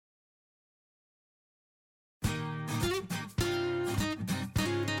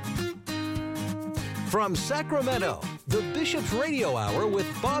From Sacramento, the Bishop's Radio Hour with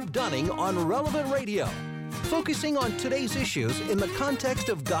Bob Dunning on Relevant Radio, focusing on today's issues in the context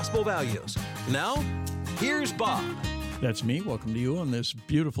of gospel values. Now, here's Bob. That's me. Welcome to you on this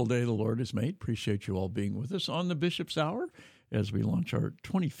beautiful day the Lord has made. Appreciate you all being with us on the Bishop's Hour as we launch our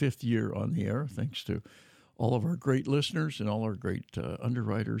 25th year on the air. Thanks to all of our great listeners and all our great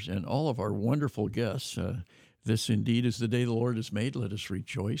underwriters and all of our wonderful guests. This indeed is the day the Lord has made. Let us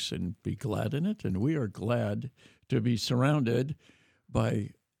rejoice and be glad in it. And we are glad to be surrounded by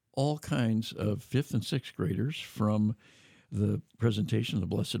all kinds of 5th and 6th graders from the presentation of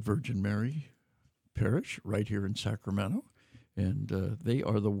the Blessed Virgin Mary Parish right here in Sacramento. And they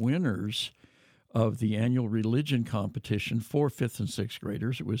are the winners of the annual religion competition for 5th and 6th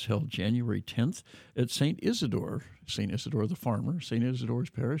graders. It was held January 10th at St. Isidore the Farmer, St. Isidore's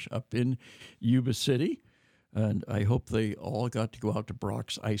Parish up in Yuba City. And I hope they all got to go out to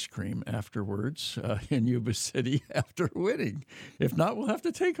Brock's Ice Cream afterwards in Yuba City after winning. If not, we'll have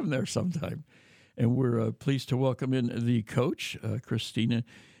to take them there sometime. And we're pleased to welcome in the coach, Christina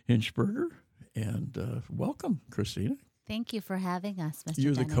Hinchberger. And welcome, Christina. Thank you for having us, Mr.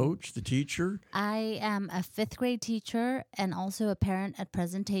 You're Dunning. the coach, the teacher. I am a 5th grade teacher and also a parent at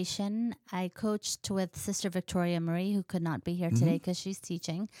presentation. I coached with Sister Victoria Marie, who could not be here today because she's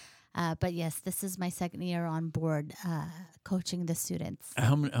teaching. But yes, this is my 2nd year on board coaching the students.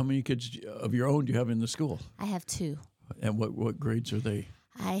 How many kids of your own do you have in the school? I have 2. And what grades are they?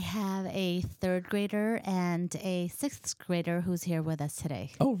 I have a 3rd grader and a 6th grader who's here with us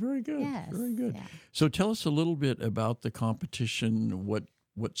today. Oh, very good. Yes, Very good. yeah. So tell us a little bit about the competition. What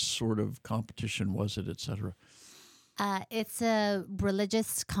sort of competition was it, et cetera? It's a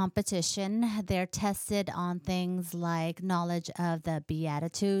religious competition. They're tested on things like knowledge of the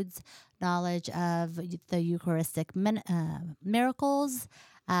Beatitudes, knowledge of the Eucharistic miracles,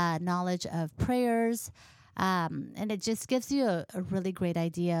 knowledge of prayers, and it just gives you a really great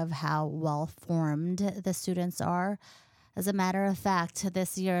idea of how well-formed the students are. As a matter of fact,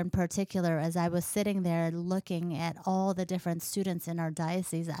 this year in particular, as I was sitting there looking at all the different students in our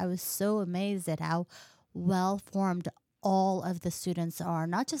diocese, I was so amazed at how well-formed all of the students are,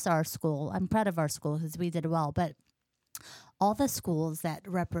 not just our school. I'm proud of our school because we did well, but all the schools that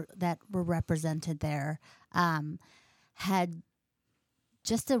were represented there had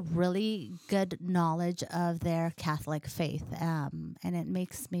just a really good knowledge of their Catholic faith, and it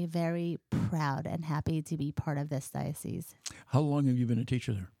makes me very proud and happy to be part of this diocese. How long have you been a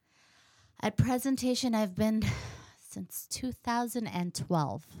teacher there? At presentation, I've been since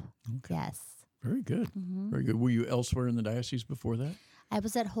 2012. Okay. Yes. Very good. Very good. Were you elsewhere in the diocese before that? I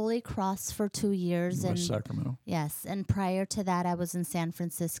was at Holy Cross for 2 years. West Sacramento. Yes, and prior to that, I was in San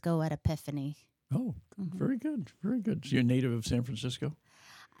Francisco at Epiphany. Oh, very good. Very good. So you're a native of San Francisco?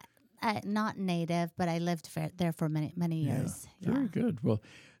 Not native, but I lived there for many years. Yeah. Very good. Well,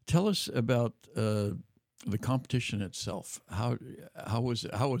 tell us about the competition itself. How was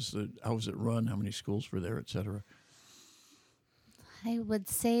it run? How many schools were there, et cetera? I would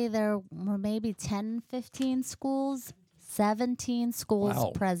say there were maybe 10, 15 schools, 17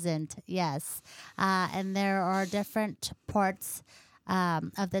 schools present, yes. And there are different parts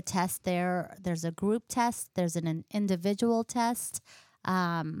of the test there. There's a group test, there's an individual test,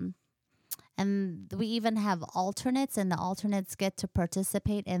 and we even have alternates, and the alternates get to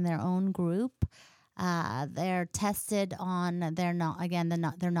participate in their own group. They're tested on their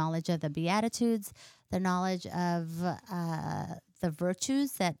knowledge of the Beatitudes, the knowledge of the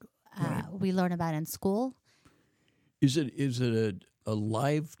virtues that we learn about in school. Is it a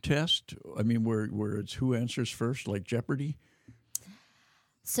live test? I mean, where it's who answers first, like Jeopardy?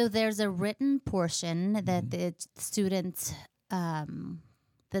 So there's a written portion that the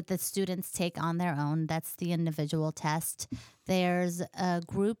students take on their own. That's the individual test. There's a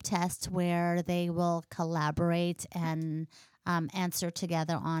group test where they will collaborate and answer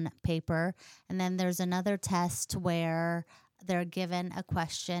together on paper. And then there's another test where they're given a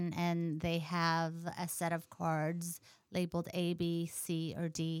question and they have a set of cards labeled A, B, C, or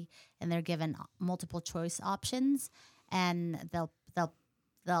D, and they're given multiple choice options, and they'll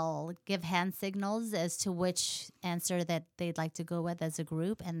give hand signals as to which answer that they'd like to go with as a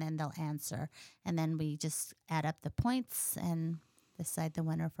group, and then they'll answer. And then we just add up the points and decide the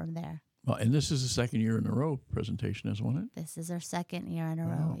winner from there. Well, and this is the 2nd year in a row presentation, isn't it? This is our 2nd year in a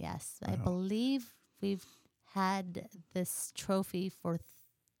row, yes. I believe we've had this trophy for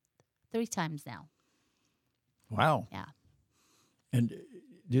 3 times now. Wow. Yeah. And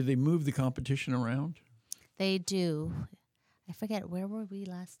did they move the competition around? They do. I forget, where were we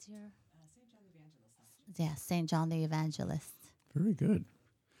last year? St. John the Evangelist. Yeah, St. John the Evangelist. Very good.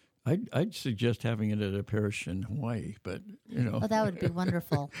 I'd suggest having it at a parish in Hawaii, but Oh, that would be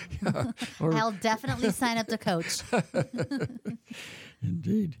wonderful. or- I'll definitely sign up to coach.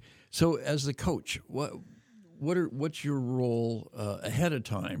 Indeed. So, as the coach, what's your role ahead of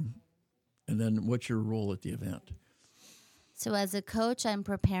time, and then what's your role at the event? So, as a coach, I'm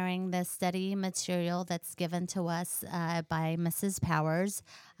preparing the study material that's given to us by Mrs. Powers.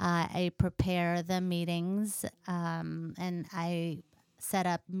 I prepare the meetings, and I set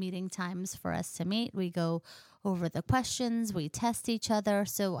up meeting times for us to meet. We go over the questions, we test each other.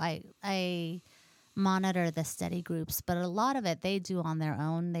 So, I monitor the study groups, but a lot of it they do on their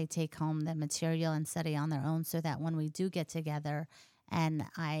own. They take home the material and study on their own, so that when we do get together and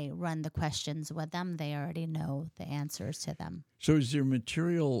I run the questions with them, they already know the answers to them. So, is there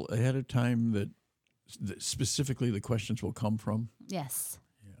material ahead of time that specifically the questions will come from? Yes.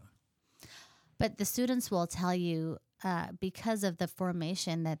 Yeah. But the students will tell you, because of the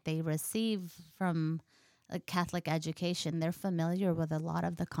formation that they receive from a Catholic education, they're familiar with a lot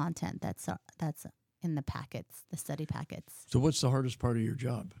of the content that's in the packets, the study packets. So, what's the hardest part of your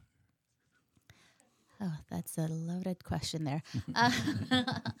job? Oh, that's a loaded question there.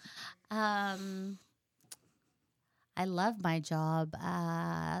 I love my job.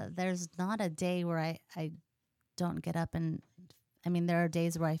 There's not a day where I don't get up and, there are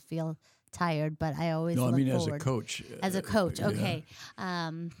days where I feel tired, but I always look forward. As a coach. As a coach, Yeah. okay.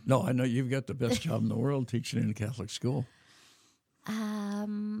 No, I know you've got the best job in the world teaching in a Catholic school.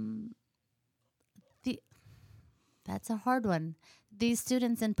 That's a hard one. These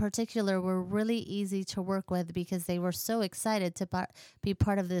students in particular were really easy to work with because they were so excited to be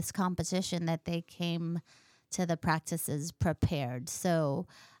part of this competition that they came to the practices prepared. So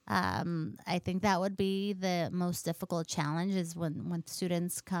I think that would be the most difficult challenge is when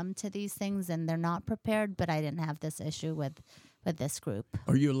students come to these things and they're not prepared, but I didn't have this issue with this group.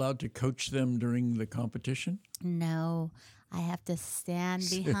 Are you allowed to coach them during the competition? No, I have to stand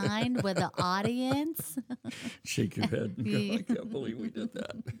behind with the audience. Shake your head and go, I can't believe we did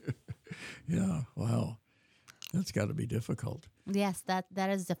that. Yeah, wow. That's got to be difficult. Yes, that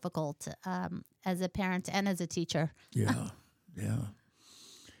is difficult as a parent and as a teacher. Yeah, yeah.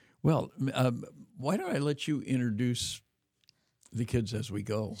 Well, why don't I let you introduce the kids as we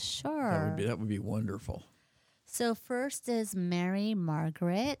go? Sure. That would be wonderful. So first is Mary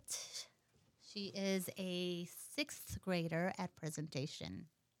Margaret. She is a 6th grader at presentation.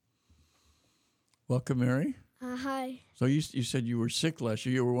 Welcome, Mary. Hi. So you said you were sick last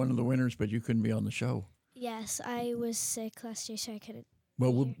year. You were one of the winners, but you couldn't be on the show. Yes, I was sick last year, so I couldn't.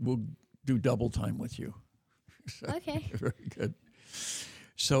 Well, we'll do double time with you. Okay. Very good.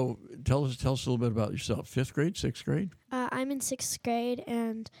 So tell us a little bit about yourself. 5th grade, 6th grade? I'm in 6th grade,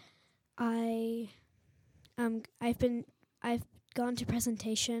 and I've gone to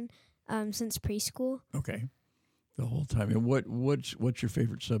presentation since preschool. Okay. The whole time. And what's your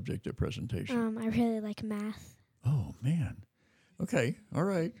favorite subject at presentation? I really like math. Oh, man. Okay. All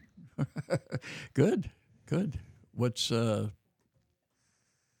right. Good. What's 2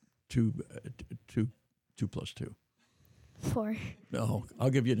 plus 2? 4. No, I'll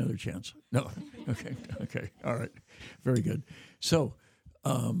give you another chance. No. Okay. All right. Very good. So,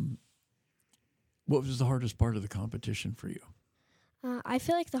 what was the hardest part of the competition for you? I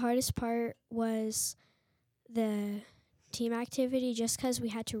feel like the hardest part was the team activity, just because we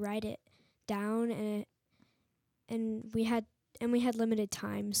had to write it down and we had limited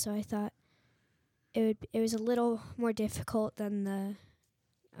time, so I thought it was a little more difficult than the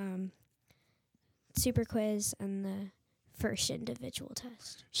super quiz and the first individual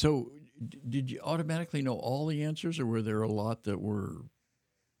test. So, did you automatically know all the answers, or were there a lot that were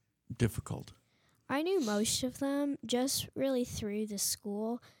difficult? I knew most of them just really through the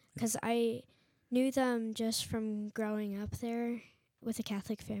school, because I knew them just from growing up there with a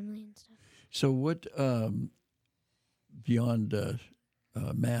Catholic family and stuff. So what, beyond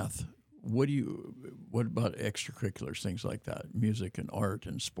math, what about extracurriculars, things like that, music and art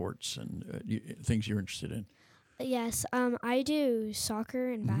and sports and things you're interested in? Yes, I do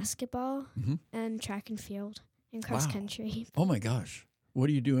soccer and basketball and track and field and cross country. Oh my gosh. What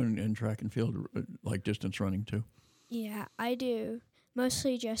do you do in track and field, like distance running too? Yeah, I do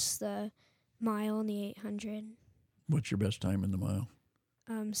mostly just the mile and the 800. What's your best time in the mile?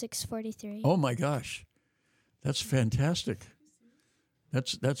 6:43. Oh my gosh. That's fantastic.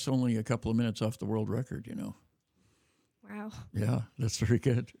 That's only a couple of minutes off the world record, you know. Wow. Yeah, that's very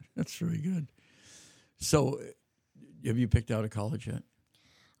good. That's very good. So, have you picked out a college yet?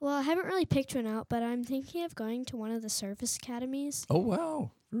 Well, I haven't really picked one out, but I'm thinking of going to one of the service academies. Oh,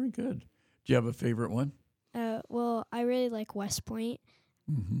 wow. Very good. Do you have a favorite one? Well, I really like West Point.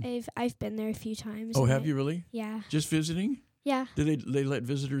 I've been there a few times. Oh, and have you really? Yeah. Just visiting? Yeah. Do they let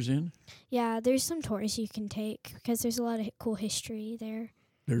visitors in? Yeah, there's some tours you can take because there's a lot of cool history there.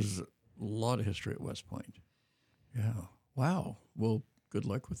 There's a lot of history at West Point. Yeah. Wow. Well, good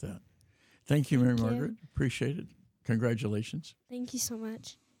luck with that. Thank you, Mary Margaret. Appreciate it. Congratulations. Thank you so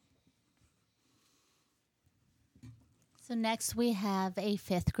much. So next we have a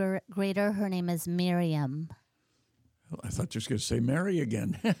fifth grader. Her name is Miriam. I thought you were going to say Mary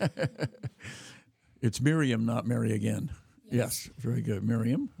again. It's Miriam, not Mary again. Yes, very good.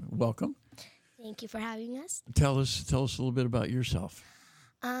 Miriam, welcome. Thank you for having us. Tell us a little bit about yourself.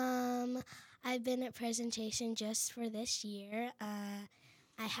 I've been at presentation just for this year.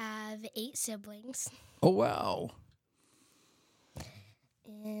 I have 8 siblings. Oh, wow.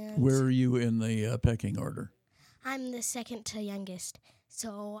 And Where are you in the pecking order? I'm the second to youngest,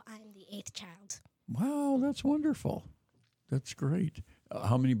 so I'm the 8th child. Wow, that's wonderful. That's great.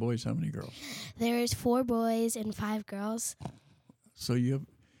 How many boys, how many girls? There's 4 boys and 5 girls. So you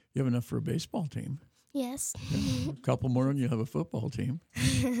have enough for a baseball team. Yes. A couple more and you have a football team.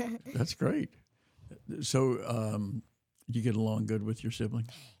 That's great. So you get along good with your siblings?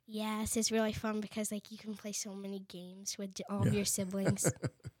 Yes, it's really fun because you can play so many games with all of your siblings.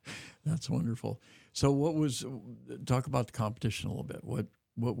 That's wonderful. So talk about the competition a little bit.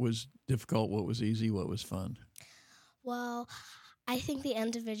 What was difficult? What was easy? What was fun? Well, I think the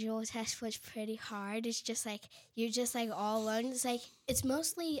individual test was pretty hard. It's just you're just all alone. It's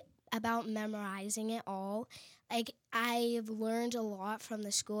mostly about memorizing it all. I've learned a lot from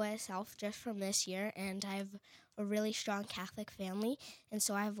the school itself just from this year, and I have a really strong Catholic family, and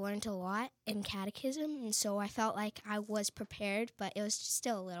so I've learned a lot in catechism, and so I felt like I was prepared, but it was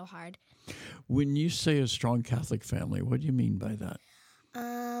still a little hard. When you say a strong Catholic family, what do you mean by that?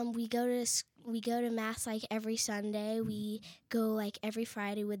 We go to mass every Sunday. We go every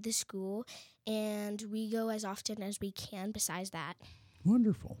Friday with the school, and we go as often as we can besides that.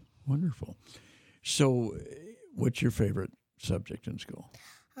 Wonderful, wonderful. So what's your favorite subject in school?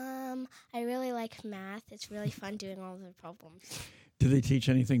 I really like math. It's really fun doing all the problems. Do they teach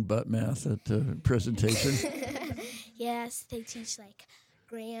anything but math at presentation? Yes, they teach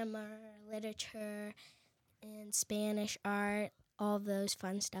grammar, literature, and Spanish art, all those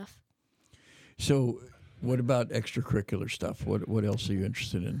fun stuff. So what about extracurricular stuff? What else are you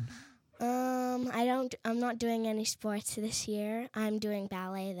interested in? I'm not doing any sports this year. I'm doing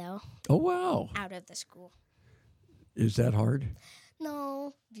ballet though. Oh, wow. Out of the school. Is that hard?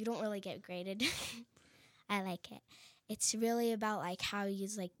 No, you don't really get graded. I like it. It's really about how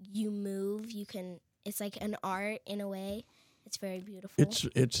you move. It's an art in a way. It's very beautiful.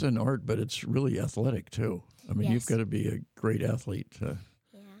 It's an art, but it's really athletic too. I mean, You've got to be a great athlete.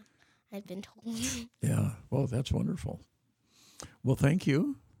 Yeah, I've been told. Yeah. Well, that's wonderful. Well, thank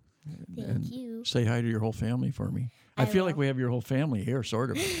you. Thank you. Say hi to your whole family for me. I feel like we have your whole family here,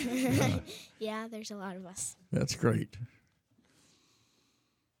 sort of. Yeah, there's a lot of us. That's great.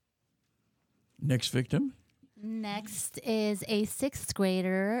 Next victim. Next is a 6th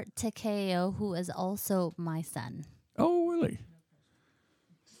grader, Takeo, who is also my son. Oh, really?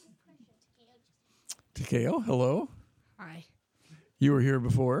 Takeo, hello. Hi. You were here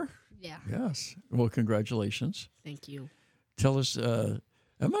before? Yeah. Yes. Well, congratulations. Thank you. Tell us, it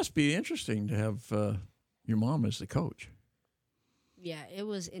must be interesting to have your mom as the coach. Yeah, it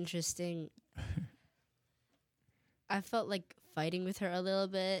was interesting. I felt like fighting with her a little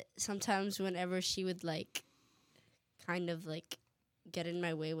bit sometimes whenever she would kind of get in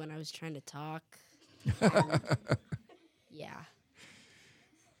my way when I was trying to talk. Yeah.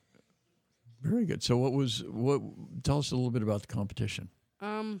 Very good. So tell us a little bit about the competition.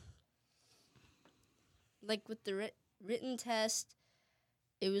 With the written test,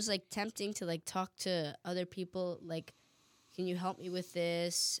 it was tempting to talk to other people, can you help me with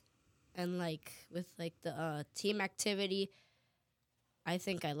this? And with the team activity, I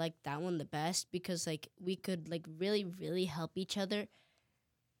think I liked that one the best because we could really, really help each other.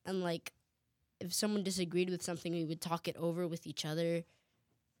 And if someone disagreed with something, we would talk it over with each other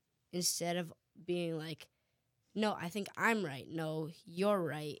instead of being no, I think I'm right. No, you're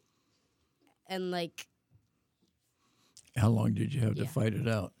right. And how long did you have to fight it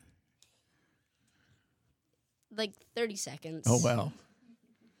out? 30 seconds. Oh, wow.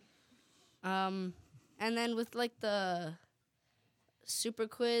 And then with the super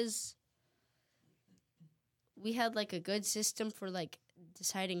quiz, we had a good system for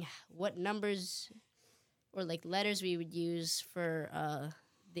deciding what numbers or letters we would use for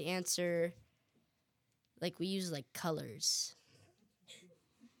the answer. We use colors.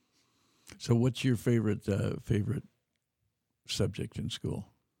 So what's your favorite subject in school?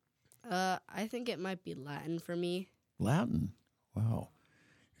 I think it might be Latin for me. Latin. Wow.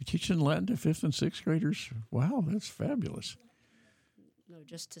 You're teaching Latin to 5th and 6th graders? Wow, that's fabulous. No,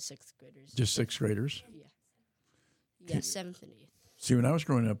 just to 6th graders. Just 6th graders? Yeah, 7th and 8th. See, when I was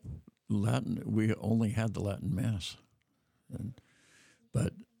growing up, Latin, we only had the Latin Mass.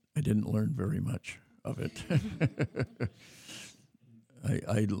 But I didn't learn very much of it.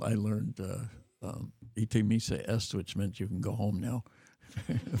 I learned ite missa est, which meant you can go home now.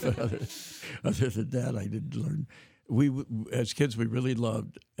 But other than that, I didn't learn. As kids, we really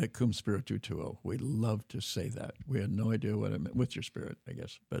loved et cum spiritu tuo. We loved to say that. We had no idea what it meant, with your spirit, I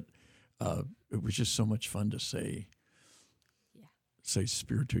guess. But it was just so much fun to say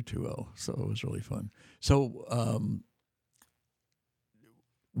spiritu tuo. So it was really fun. So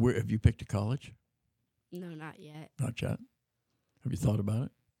where have you picked a college? No, not yet. Not yet. Have you thought about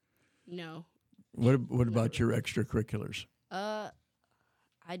it? No. What about your extracurriculars? I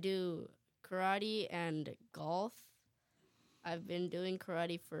do karate and golf. I've been doing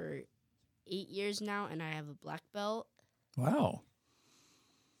karate for 8 years now, and I have a black belt. Wow.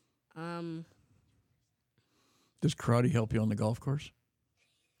 Does karate help you on the golf course?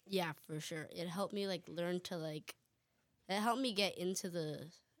 Yeah, for sure. It helped me learn to it helped me get into the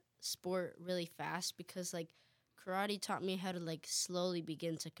sport really fast because karate taught me how to slowly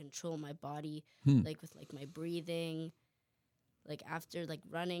begin to control my body, with my breathing. After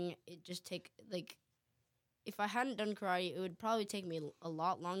running, it just if I hadn't done karate, it would probably take me a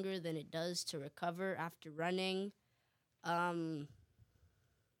lot longer than it does to recover after running. Yeah.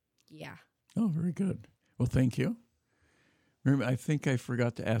 Oh, very good. Well, thank you. Remember, I think I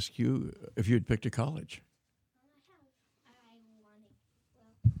forgot to ask you if you had picked a college.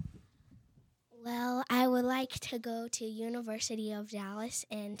 Well, I would like to go to University of Dallas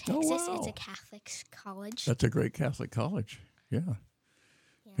in Texas. Oh, wow. It's a Catholic college. That's a great Catholic college. Yeah.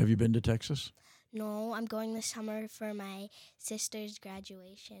 Have you been to Texas? No, I'm going this summer for my sister's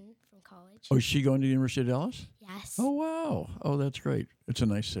graduation from college. Oh, is she going to the University of Dallas? Yes. Oh, wow. Oh, that's great. It's a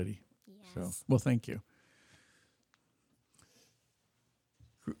nice city. Yes. So, well, thank you.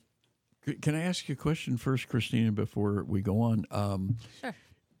 Can I ask you a question first, Christina, before we go on? Sure.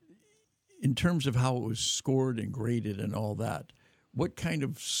 In terms of how it was scored and graded and all that, what kind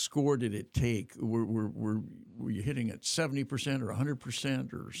of score did it take? Were you hitting at 70% or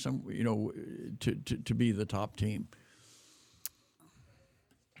 100% or some, to be the top team?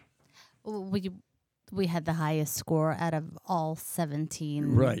 We had the highest score out of all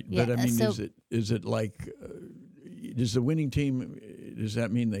 17. Right, Yeah, but I mean, so is it does the winning team? Does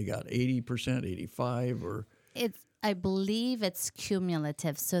that mean they got 80%, 85, or? I believe it's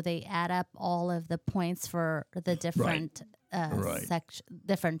cumulative, so they add up all of the points for the different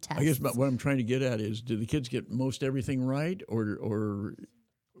different tests. I guess what I'm trying to get at is, do the kids get most everything right, or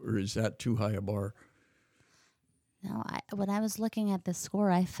is that too high a bar? No, when I was looking at the score,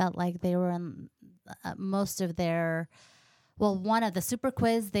 I felt like they were in most of their. Well, one of the super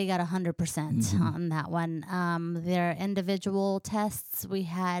quiz, they got 100% on that one. Their individual tests, we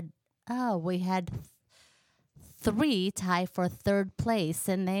had 3 tie for third place,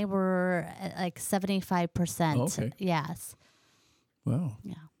 and they were at 75%. Oh, okay. Yes. Wow.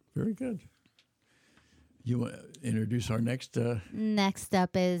 Yeah. Very good. You want to introduce our next? Next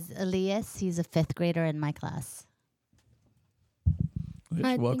up is Elias. He's a 5th grader in my class.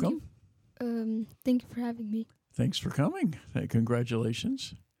 Hi, welcome. Thank you for having me. Thanks for coming.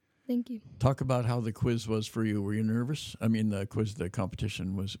 Congratulations. Thank you. Talk about how the quiz was for you. Were you nervous? I mean, the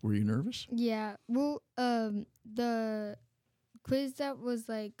competition was. Were you nervous? Yeah. Well, the quiz that was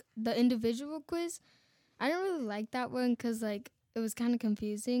the individual quiz, I didn't really like that one because it was kind of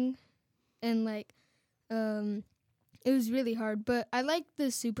confusing, and it was really hard. But I liked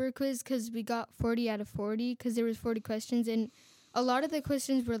the super quiz because we got 40 out of 40 because there was 40 questions, and a lot of the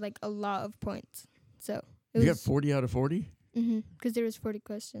questions were a lot of points. So you got 40 out of 40. Mm-hmm. Because there was 40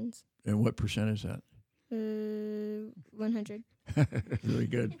 questions. And what percent is that? 100. Very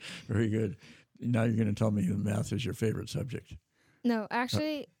good. Very good. Now you're going to tell me that math is your favorite subject. No,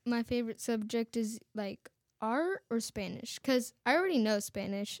 actually, my favorite subject is art or Spanish. Because I already know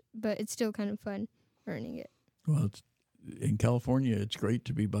Spanish, but it's still kind of fun learning it. Well, in California, it's great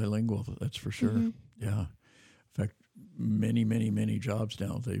to be bilingual. That's for sure. Mm-hmm. Yeah. In fact, many jobs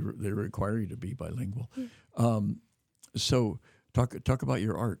now, they require you to be bilingual. Yeah. So talk about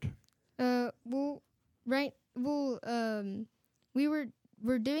your art. We're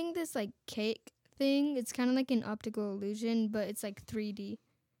doing this cake thing. It's kind of like an optical illusion, but it's 3D.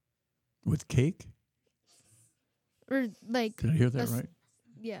 With cake? Or Did I hear that right?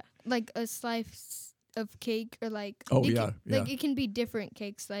 Yeah, a slice of cake, or like Oh, it yeah, can, yeah. like it can be different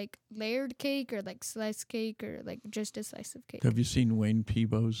cakes, like layered cake or like sliced cake or like just a slice of cake. Have you seen Wayne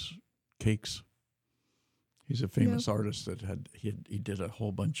Peebo's cakes? He's a famous artist that he did a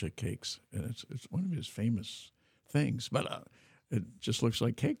whole bunch of cakes, and it's one of his famous things. But it just looks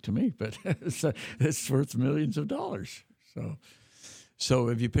like cake to me. But it's worth millions of dollars. So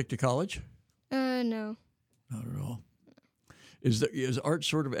have you picked a college? No. Not at all. Is art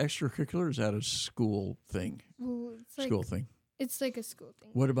sort of extracurricular? Or is that a school thing? Well, it's like School thing. it's like a school thing.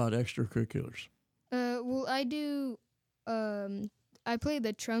 What about extracurriculars? Well, I do. I play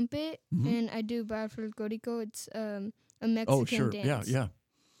the trumpet, and I do Bradford Código. It's a Mexican Oh, sure. dance.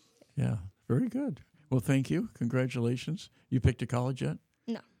 Yeah. Very good. Well, thank you. Congratulations. You picked a college yet?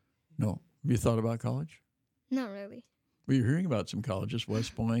 No. No. Have you thought about college? Not really. Well, you're hearing about some colleges,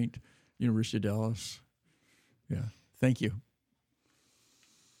 West Point, University of Dallas. Yeah. Thank you.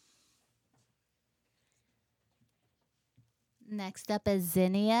 Next up is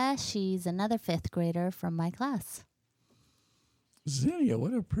Zinnia. She's another fifth grader from my class. Zinnia,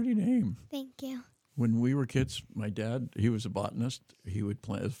 what a pretty name. Thank you. When we were kids, my dad, he was a botanist. He would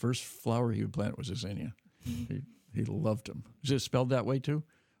plant, the first flower he would plant was a zinnia. He loved them. Is it spelled that way too?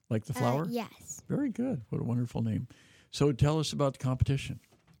 Like the flower? Yes. Very good. What a wonderful name. So tell us about the competition.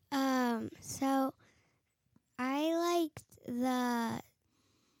 So I liked the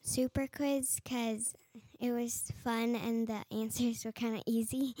super quiz because it was fun and the answers were kind of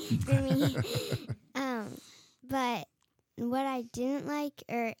easy for me. But what I didn't like,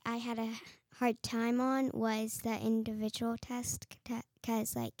 or I had a hard time on, was the individual test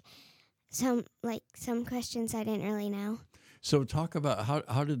because some questions I didn't really know. So talk about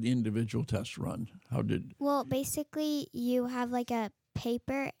how did the individual test run? Well, basically you have like a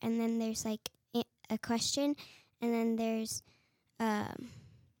paper, and then there's like a question, and then there's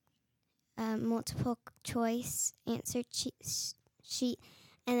multiple choice answer sheet,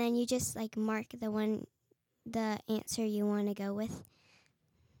 and then you just like mark the answer you want to go with.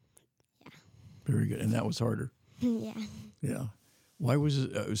 Very good. And that was harder. Yeah. Yeah. Why was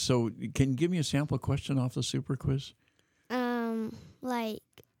it? So can you give me a sample question off the super quiz? Like,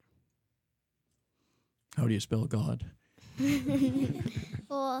 How do you spell God?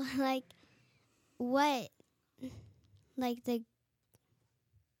 well, like, what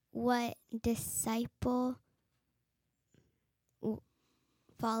disciple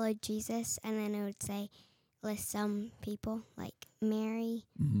followed Jesus? And then it would say, list some people, like Mary,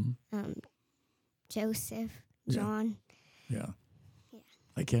 Joseph, John. Yeah.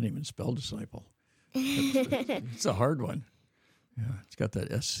 I can't even spell disciple. It's a hard one. Yeah, it's got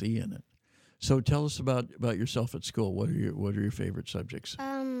that SC in it. So tell us about yourself at school. What are your favorite subjects?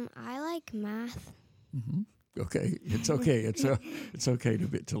 I like math. Okay, it's okay. It's okay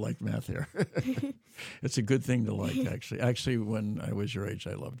to like math here. It's a good thing to like, actually. Actually, when I was your age,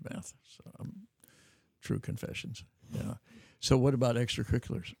 I loved math. So, true confessions. Yeah. So what about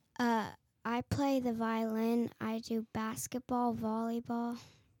extracurriculars? I play the violin. I do basketball, volleyball.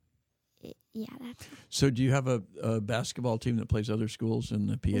 Yeah, that's. So do you have a basketball team that plays other schools in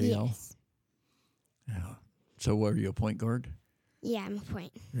the PAL? Yes. Yeah. So what, are you a point guard? Yeah, I'm a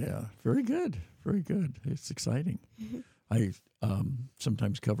point. Yeah. Very good. Very good. It's exciting. I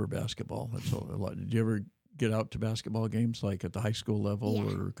sometimes cover basketball. That's a lot. Did you ever get out to basketball games, like at the high school level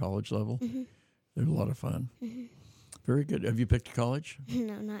or college level? They're a lot of fun. Very good. Have you picked a college?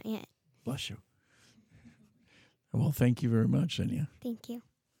 No, not yet. Bless you. Well, thank you very much, Zinnia. Thank you.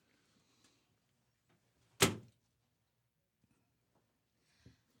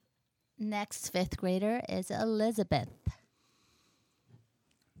 Next fifth grader is Elizabeth.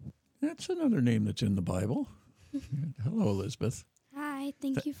 That's another name that's in the Bible. Hello, Elizabeth. Hi,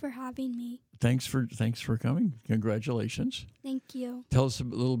 thank you for having me. Thanks for coming. Congratulations. Thank you. Tell us a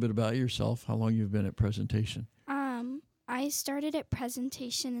little bit about yourself, how long you've been at Presentation. I started at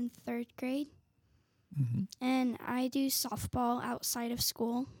Presentation in 3rd grade, and I do softball outside of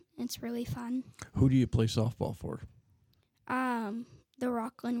school. It's really fun. Who do you play softball for? The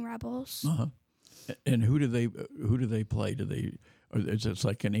Rockland Rebels. Uh-huh. And who do they play? Is it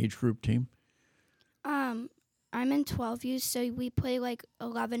like an age group team? I'm in 12U, so we play like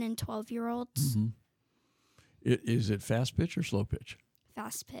 11 and 12-year-olds. Is it fast pitch or slow pitch?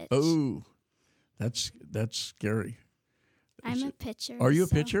 Fast pitch. Oh, that's scary. I'm a pitcher. Are you a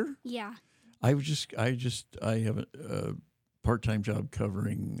so- pitcher? Yeah. I have a part-time job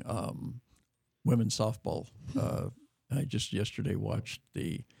covering women's softball. I just yesterday watched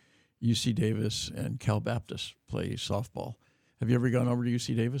the UC Davis and Cal Baptist play softball, Have you ever gone over to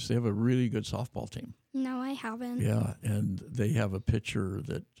UC Davis? They have a really good softball team. No, I haven't. Yeah, and they have a pitcher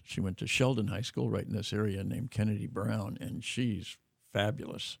that she went to Sheldon High School right in this area named Kennedy Brown, and she's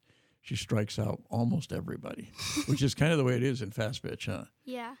fabulous. She strikes out almost everybody, which is kind of the way it is in fast pitch, huh?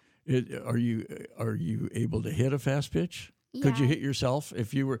 Yeah. Are you able to hit a fast pitch? Yeah. Could you hit yourself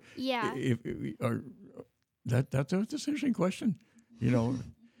if you were? Yeah. That's an interesting question.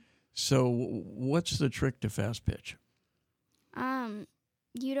 So what's the trick to fast pitch?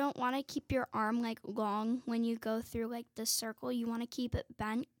 You don't want to keep your arm like long when you go through like the circle. You want to keep it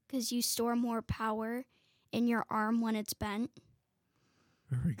bent because you store more power in your arm when it's bent.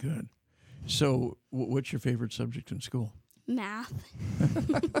 Very good. So what's your favorite subject in school? Math.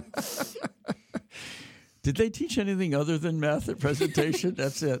 Did they teach anything other than math at presentation?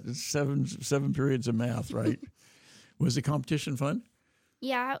 That's it. It's seven periods of math, right? Was the competition fun?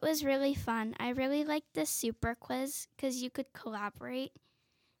 Yeah, it was really fun. I really liked the super quiz because you could collaborate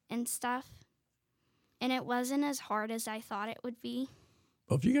and stuff. And it wasn't as hard as I thought it would be.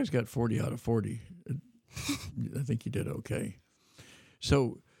 Well, if you guys got 40 out of 40, I think you did okay.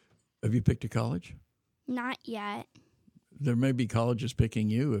 So have you picked a college? Not yet. There may be colleges picking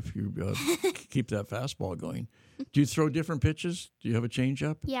you if you keep that fastball going. Do you throw different pitches? Do you have a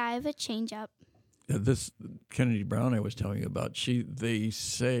changeup? Yeah, I have a changeup. This Kennedy Brown I was telling you about, they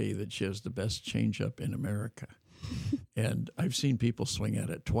say that she has the best changeup in America. And I've seen people swing at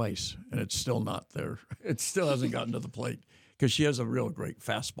it twice, and it's still not there. It still hasn't gotten to the plate because she has a real great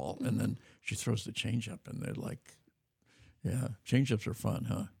fastball, and then she throws the changeup, and they're like, yeah, changeups are fun,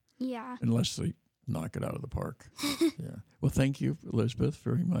 huh? Yeah. Unless they knock it out of the park. Yeah. Well, thank you, Elizabeth,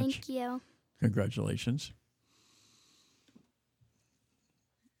 very much. Thank you. Congratulations.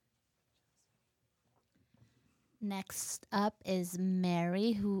 Next up is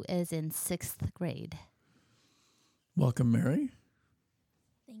Mary, who is in 6th grade. Welcome, Mary.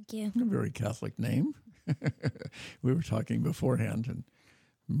 Thank you. A very Catholic name. We were talking beforehand, and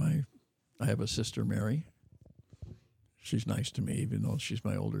I have a sister, Mary. She's nice to me, even though she's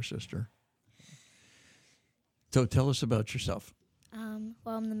my older sister. So tell us about yourself.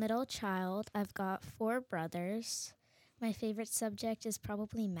 Well, I'm the middle child. I've got 4 brothers. My favorite subject is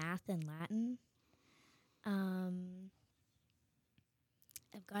probably math and Latin.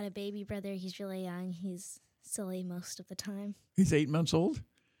 I've got a baby brother. He's really young. He's silly most of the time. He's 8 months old?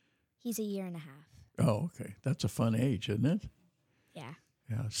 He's a year and a half. Oh, okay. That's a fun age, isn't it? Yeah.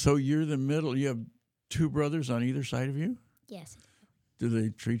 Yeah. So you're the middle. You have 2 brothers on either side of you? Yes. Do they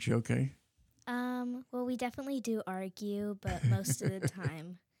treat you okay? Well, we definitely do argue, but most of the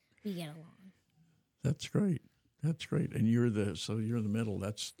time we get along. That's great. That's great. And you're the middle.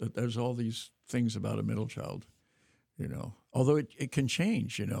 There's all these things about a middle child, Although it can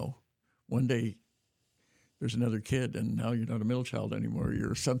change, One day there's another kid and now you're not a middle child anymore.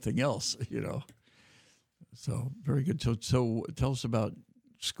 You're something else, So very good. So tell us about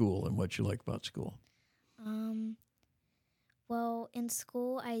school and what you like about school. Well, in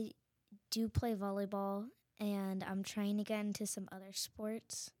school I do play volleyball and I'm trying to get into some other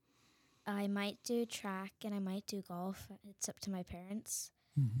sports. I might do track and I might do golf. It's up to my parents.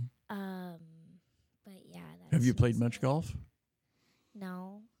 Mm-hmm. But yeah. Have you played much golf?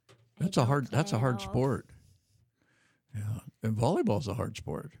 No. That's a hard sport. Yeah, and volleyball's a hard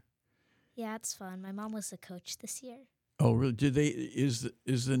sport. Yeah, it's fun. My mom was the coach this year. Oh, really? Is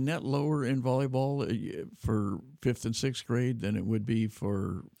the net lower in volleyball for 5th and 6th grade than it would be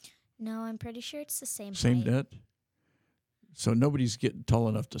for? No, I'm pretty sure it's the same. Same height. net. So nobody's getting tall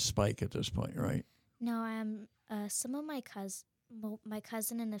enough to spike at this point, right? No, I'm. Some of my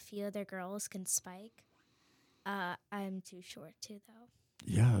cousin and a few other girls can spike. I'm too short too, though.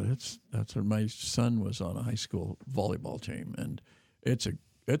 Yeah, that's what my son was on a high school volleyball team, and it's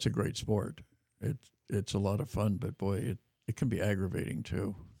a great sport. It's a lot of fun, but boy, it can be aggravating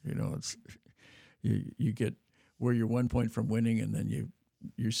too. It's you get where you're 1 point from winning, and then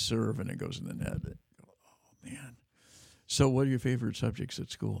you serve and it goes in the net. Oh man! So, what are your favorite subjects at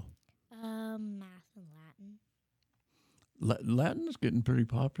school? Math and Latin. Latin is getting pretty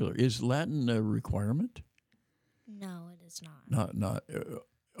popular. Is Latin a requirement? No, it is not. Not.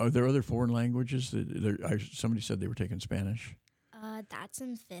 Are there other foreign languages? Somebody said they were taking Spanish. That's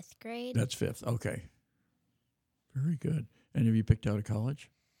in 5th grade. That's 5th. Okay. Very good. And have you picked out a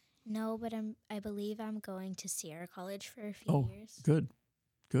college? No, but I believe I'm going to Sierra College for a few years. Good.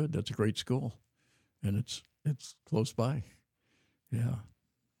 That's a great school, and it's close by. Yeah.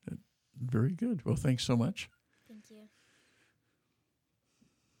 Very good. Well, thanks so much. Thank you.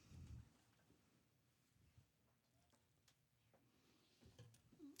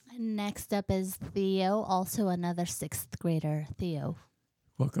 Next up is Theo, also another sixth grader. Theo.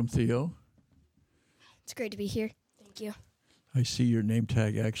 Welcome, Theo. It's great to be here. Thank you. I see your name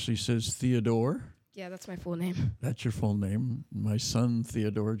tag actually says Theodore. Yeah, that's my full name. That's your full name. My son,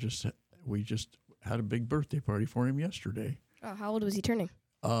 Theodore, we just had a big birthday party for him yesterday. Oh, how old was he turning?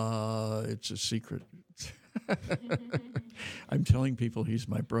 It's a secret. I'm telling people he's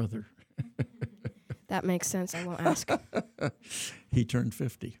my brother. That makes sense. I won't ask. He turned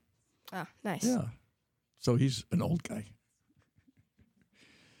 50. Oh, nice. Yeah. So he's an old guy.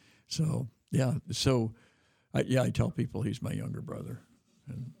 So, yeah. So, I tell people he's my younger brother,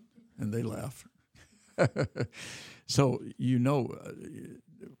 and they laugh. So,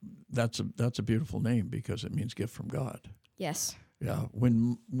 that's a beautiful name because it means gift from God. Yes. Yeah.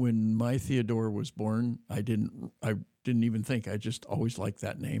 When my Theodore was born, I didn't even think. I just always liked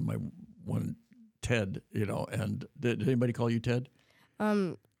that name. I wanted Ted, and did anybody call you Ted?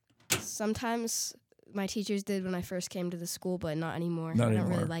 Sometimes my teachers did when I first came to the school, but not anymore. Not I don't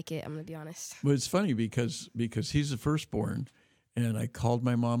anymore. really like it, I'm going to be honest. But it's funny because he's the firstborn, and I called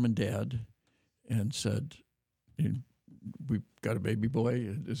my mom and dad and said, we've got a baby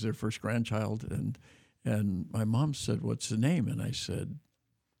boy. Is their first grandchild. And my mom said, what's the name? And I said,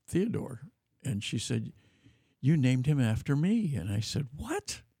 Theodore. And she said, you named him after me. And I said,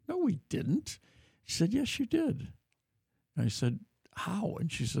 what? No, we didn't. She said, yes, you did. I said, how?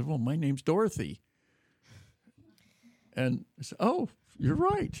 And she said, well, my name's Dorothy. And I said, oh, you're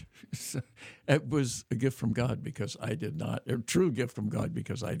right. It was a gift from God because I did not, a true gift from God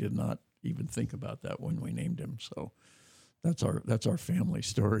because I did not even think about that when we named him. So that's our family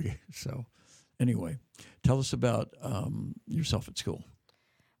story. So anyway, tell us about yourself at school.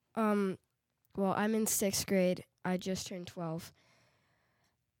 Well, I'm in 6th grade. I just turned 12.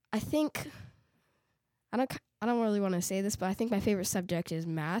 I think I don't really want to say this, but I think my favorite subject is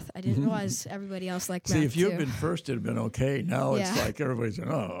math. I didn't realize everybody else liked math. See, if you too. had been first, it'd have been okay. Now it's Yeah. like everybody's saying,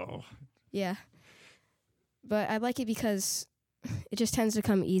 oh. Yeah. But I like it because it just tends to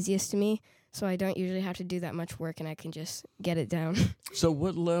come easiest to me, so I don't usually have to do that much work and I can just get it down. So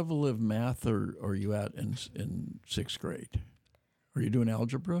what level of math are you at in 6th grade? Are you doing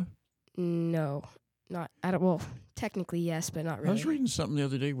algebra? No, not I don't. Well, technically yes, but not I was really. reading something the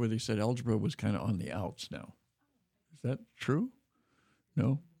other day where they said algebra was kind of on the outs now. Is that true?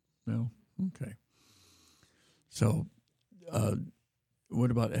 No? Okay. So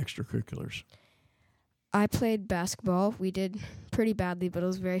what about extracurriculars? I played basketball. We did pretty badly, but it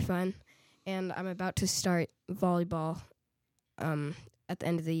was very fun. And I'm about to start volleyball at the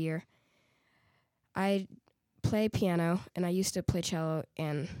end of the year. I play piano, and I used to play cello,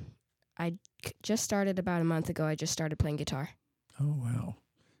 and I just started about a month ago. I just started playing guitar. Oh, wow.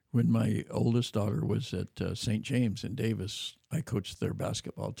 When my oldest daughter was at St. James in Davis, I coached their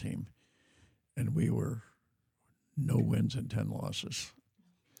basketball team, and we were no wins and 10 losses.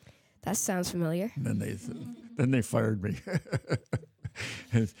 That sounds familiar. And then they fired me.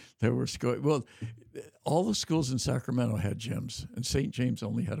 And there were all the schools in Sacramento had gyms, and St. James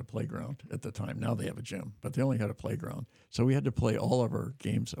only had a playground at the time. Now they have a gym, but they only had a playground. So we had to play all of our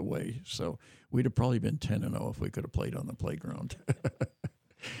games away. So we'd have probably been 10-0 if we could have played on the playground.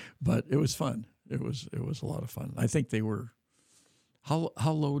 But it was fun. It was a lot of fun. I think they were how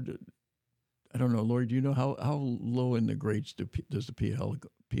low I don't know, Lori, do you know how low in the grades does the PAL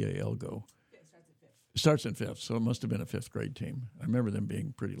go? It starts in 5th, so it must have been a 5th grade team. I remember them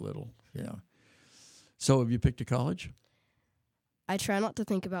being pretty little. Yeah. So have you picked a college? I try not to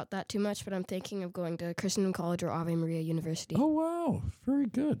think about that too much, but I'm thinking of going to Christendom College or Ave Maria University. Oh, wow. Very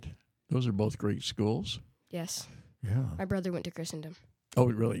good. Those are both great schools. Yes. Yeah. My brother went to Christendom. Oh,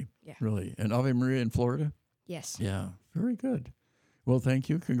 really? Yeah. Really? And Ave Maria in Florida? Yes. Yeah. Very good. Well, thank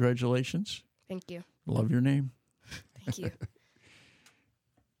you. Congratulations. Thank you. Love your name. Thank you.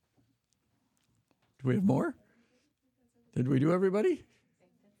 Do we have more? Did we do everybody?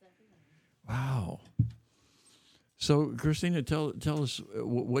 Wow. So, Christina, tell us,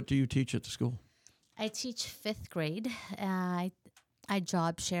 what do you teach at the school? I teach 5th grade. I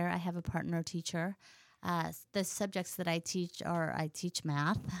job share. I have a partner teacher. The subjects that I teach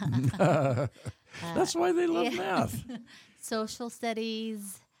math. That's why they love math. Social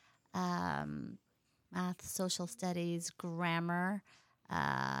studies, math, social studies, grammar.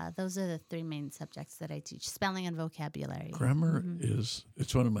 Those are the 3 main subjects that I teach. Spelling and vocabulary. Grammar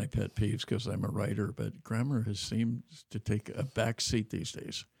it's one of my pet peeves because I'm a writer, but grammar seems to take a back seat these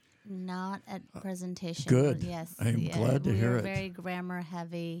days. Not at presentation. Good. Yes. I'm glad to hear we're it. Very grammar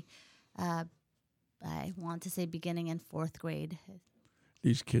heavy. I want to say beginning in 4th grade.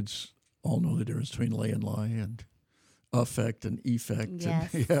 These kids all know the difference between lay and lie, and affect and effect.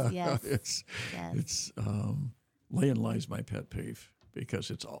 Yes, And, yeah, yes, it's lay and lie is my pet peeve because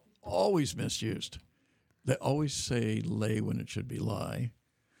it's always misused. They always say lay when it should be lie.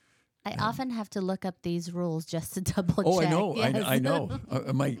 I often have to look up these rules just to double check. Oh, I know, Yes. I know.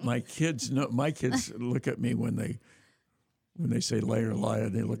 My kids know. My kids look at me when they say lay or lie,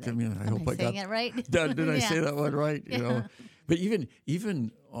 and they look at me and I hope I got saying it right. Did I Yeah. say that one right? You know, but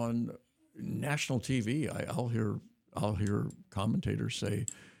even on national TV, I'll hear commentators say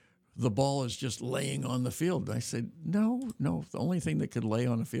the ball is just laying on the field. And I say no. The only thing that could lay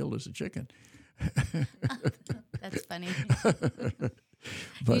on the field is a chicken. That's funny.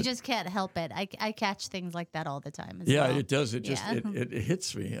 But, you just can't help it. I catch things like that all the time. As yeah, well. it does. It just Yeah. it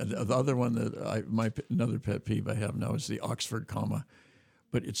hits me. And the other one that another pet peeve I have now is the Oxford comma,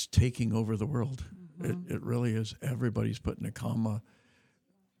 but it's taking over the world. Mm-hmm. It really is. Everybody's putting a comma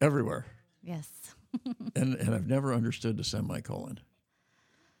everywhere, Yes. and I've never understood the semicolon.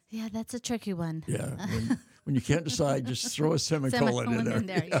 Yeah, that's a tricky one. Yeah, when you can't decide, just throw a semicolon in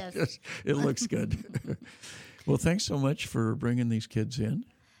there. Yeah, yes. it looks good. Well, thanks so much for bringing these kids in.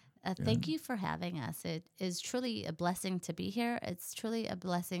 Thank you for having us. It is truly a blessing to be here. It's truly a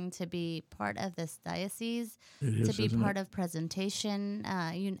blessing to be part of this diocese, It is, to be isn't part it? of presentation.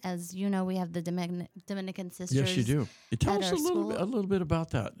 As you know, we have the Dominican sisters. Yes, you do. Tell at us our a school. little bit about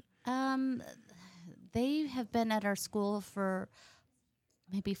that. They have been at our school for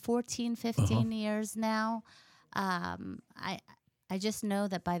maybe 14, 15 years now. I just know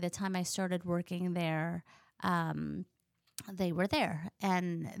that by the time I started working there, they were there,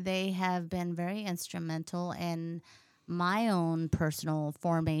 and they have been very instrumental in my own personal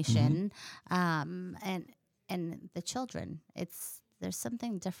formation, and the children. There's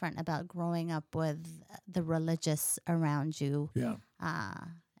something different about growing up with the religious around you. Yeah.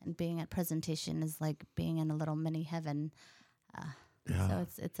 And being at presentation is like being in a little mini heaven. So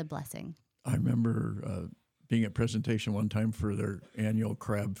it's a blessing. I remember being at presentation one time for their annual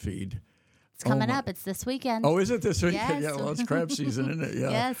crab feed. It's coming up. It's this weekend. Oh, is it this weekend? Yes. Yeah, well, it's crab season, isn't it? Yeah.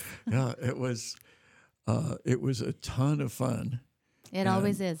 Yes. Yeah, it was a ton of fun. It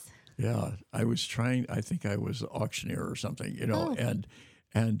always is. Yeah, I think I was an auctioneer or something,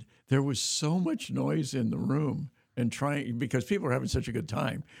 and there was so much noise in the room because people were having such a good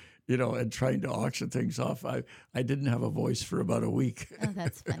time, and trying to auction things off. I didn't have a voice for about a week. Oh,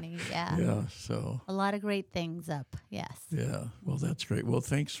 that's funny. Yeah. Yeah, so. A lot of great things up. Yes. Yeah, well, that's great. Well,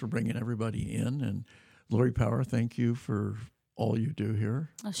 thanks for bringing everybody in. And Lori Power, thank you for all you do here.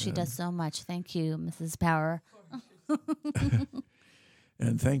 Oh, she does so much. Thank you, Mrs. Power.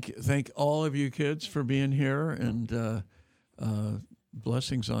 And thank all of you kids for being here, and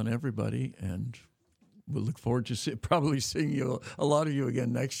blessings on everybody. And we'll look forward to probably seeing a lot of you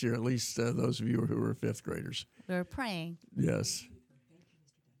again next year, at least those of you who are fifth graders. We're praying. Yes.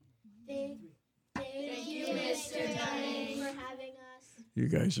 Thank you, Mr. Dunning, for having us. You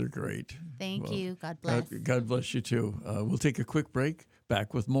guys are great. Thank you. God bless. God bless you too. We'll take a quick break.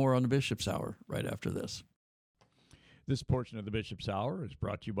 Back with more on the Bishop's Hour right after this. This portion of the Bishop's Hour is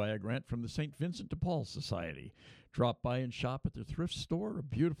brought to you by a grant from the St. Vincent de Paul Society. Drop by and shop at their thrift store, a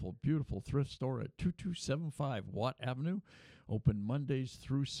beautiful, beautiful thrift store at 2275 Watt Avenue. Open Mondays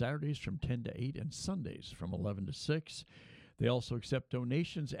through Saturdays from 10 to 8 and Sundays from 11 to 6. They also accept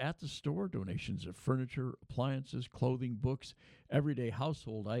donations at the store, donations of furniture, appliances, clothing, books, everyday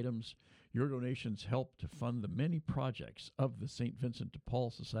household items. Your donations help to fund the many projects of the St. Vincent de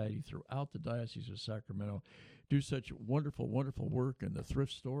Paul Society throughout the Diocese of Sacramento. Do such wonderful, wonderful work, and the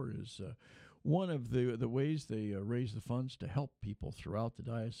thrift store is one of the ways they raise the funds to help people throughout the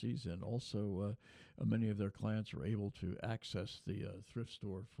diocese, and also many of their clients are able to access the thrift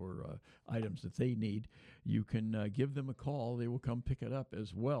store for items that they need. You can give them a call. They will come pick it up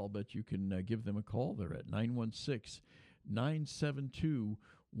as well, but you can give them a call. They're at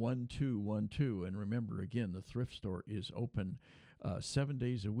 916-972-1212. And remember, again, the thrift store is open 7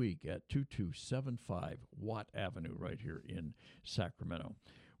 days a week at 2275 Watt Avenue right here in Sacramento.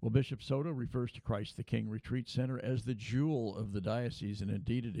 Well, Bishop Soto refers to Christ the King Retreat Center as the jewel of the diocese, and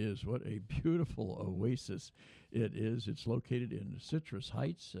indeed it is. What a beautiful oasis it is. It's located in Citrus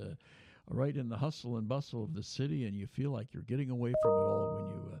Heights, right in the hustle and bustle of the city, and you feel like you're getting away from it all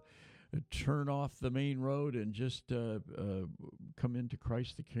when you turn off the main road and just come into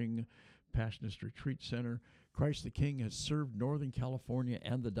Christ the King Passionist Retreat Center. Christ the King has served Northern California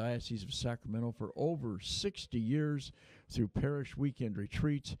and the Diocese of Sacramento for over 60 years through parish weekend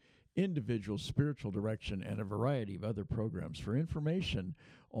retreats, individual spiritual direction, and a variety of other programs. For information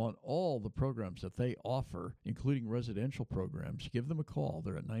on all the programs that they offer, including residential programs, give them a call.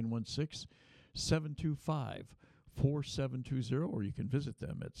 They're at 916-725-4645. 4720, or you can visit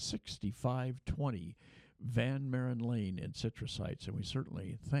them at 6520 Van Maren Lane in Citrus Heights. And we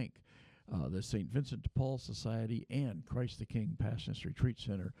certainly thank the St. Vincent de Paul Society and Christ the King Passionist Retreat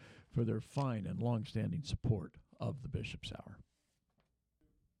Center for their fine and long-standing support of the Bishop's Hour.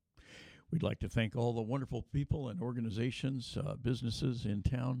 We'd like to thank all the wonderful people and organizations, businesses in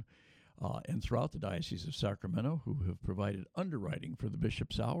town and throughout the Diocese of Sacramento who have provided underwriting for the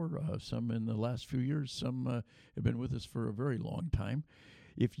Bishop's Hour, some in the last few years, some have been with us for a very long time.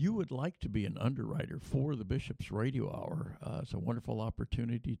 If you would like to be an underwriter for the Bishop's Radio Hour, it's a wonderful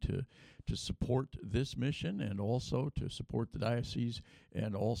opportunity to support this mission and also to support the diocese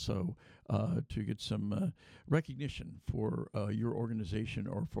and also to get some recognition for your organization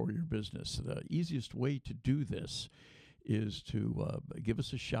or for your business. The easiest way to do this is to give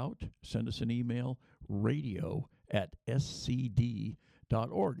us a shout, send us an email,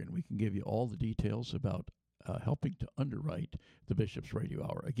 radio@scd.org, and we can give you all the details about helping to underwrite the Bishop's Radio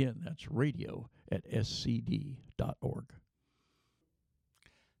Hour. Again, that's radio@scd.org.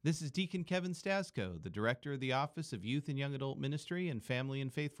 This is Deacon Kevin Stasko, the Director of the Office of Youth and Young Adult Ministry and Family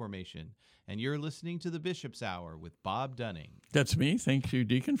and Faith Formation, and you're listening to the Bishop's Hour with Bob Dunning. That's me. Thank you,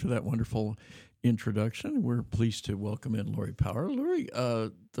 Deacon, for that wonderful introduction. We're pleased to welcome in Lori Power. Lori,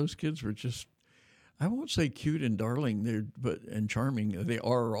 those kids were just, I won't say cute and darling, and charming. They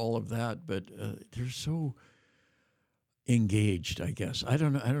are all of that, but they're so engaged, I guess. I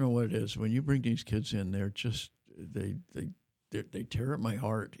don't know what it is. When you bring these kids in, they're just they tear at my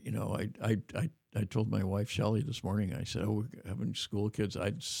heart. You know, I told my wife Shelley this morning. I said, "Oh, we're having school kids.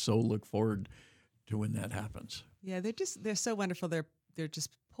 I'd so look forward to when that happens." Yeah, they're so wonderful. They're just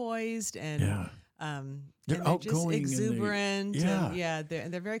poised and they're outgoing, just exuberant.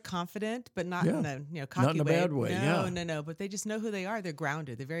 They're very confident, but not in a cocky not in a way. bad way. No. But they just know who they are. They're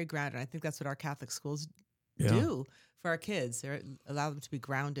grounded. They're very grounded. I think that's what our Catholic schools do for our kids. They allow them to be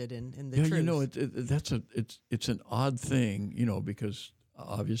grounded in the truth. You know, it's an odd thing, because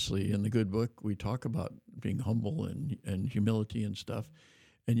obviously in the good book we talk about being humble and humility and stuff,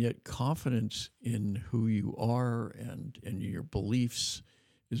 and yet confidence in who you are and your beliefs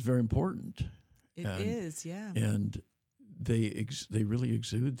is very important. It is, yeah. And they really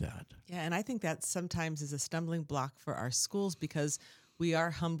exude that. Yeah, and I think that sometimes is a stumbling block for our schools because we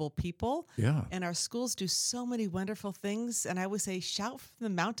are humble people. Yeah. And our schools do so many wonderful things. And I would say shout from the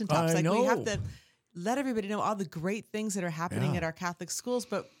mountaintops. I know. We have to let everybody know all the great things that are happening at our Catholic schools,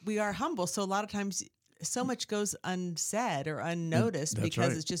 but we are humble. So a lot of times so much goes unsaid or unnoticed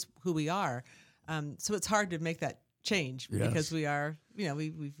because it's just who we are. So it's hard to make that change because we are,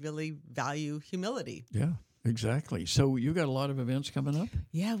 we really value humility. Yeah. Exactly. So you got a lot of events coming up?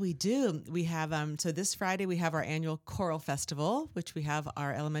 Yeah, we do. We have, so this Friday we have our annual choral festival, which we have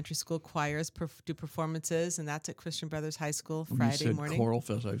our elementary school choirs do performances, and that's at Christian Brothers High School Friday morning. Choral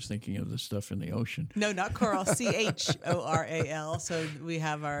festival, I was thinking of the stuff in the ocean. No, not choral, CHORAL. So we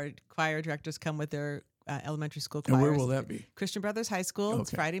have our choir directors come with their elementary school choirs. And where will that be? Christian Brothers High School. Okay. It's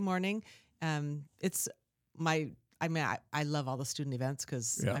Friday morning. I love all the student events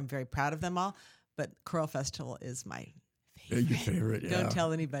because I'm very proud of them all. But Choral Festival is my favorite. Your favorite, Don't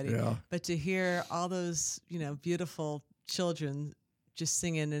tell anybody. Yeah. But to hear all those, beautiful children just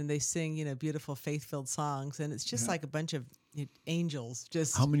singing, and they sing, beautiful faith-filled songs, and it's just like a bunch of angels.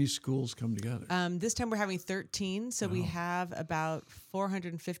 Just how many schools come together? This time we're having 13, so we have about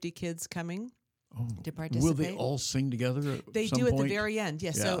 450 kids coming. To participate. Will they all sing together They some do at point? the very end.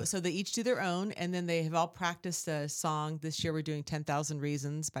 Yes. Yeah. So they each do their own, and then they have all practiced a song. This year we're doing 10,000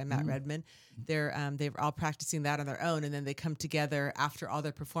 Reasons by Matt Redman. They're all practicing that on their own, and then they come together after all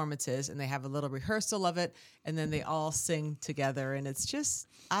their performances, and they have a little rehearsal of it, and then they all sing together, and it's just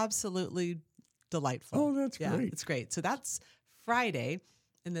absolutely delightful. Oh, that's great. It's great. So that's Friday.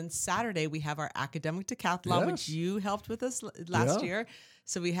 And then Saturday, we have our academic decathlon, which you helped with us last year.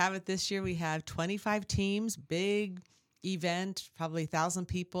 So we have it this year. We have 25 teams, big event, probably 1,000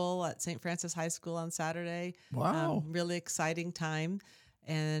 people at St. Francis High School on Saturday. Wow. Really exciting time.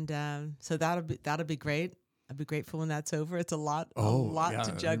 And so that'll be great. I'd be grateful when that's over. It's a lot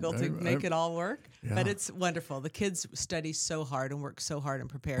to juggle to make it all work. Yeah. But it's wonderful. The kids study so hard and work so hard and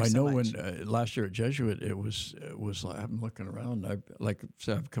prepare so much. I know when last year at Jesuit, it was I'm looking around. I've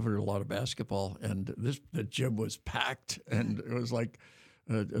covered a lot of basketball, and the gym was packed, and it was like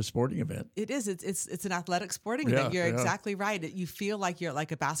a sporting event. It is. It's an athletic sporting event. You're exactly right. You feel like you're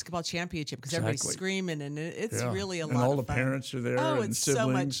like a basketball championship because everybody's screaming, and it's really a lot of fun. And all the parents are there. Oh, and it's so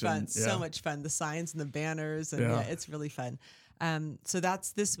much fun. So much fun. The signs and the banners, and it's really fun. So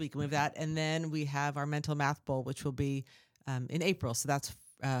that's this week. We have that, and then we have our Mental Math Bowl, which will be in April. So that's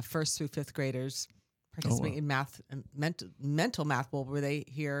 1st through 5th graders. participating in math, mental math bowl, where they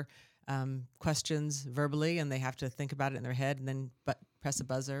hear questions verbally and they have to think about it in their head and then press a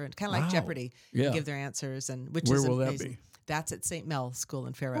buzzer, and kind of like Jeopardy, and give their answers. And which Where is will that amazing. be? That's at St. Mel School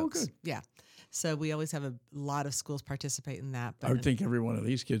in Fair Oh, Oaks. good. Yeah. So we always have a lot of schools participate in that. But I would think every one of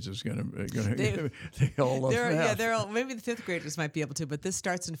these kids is going to. They- They all love math. yeah, they're all, maybe the fifth graders might be able to, but this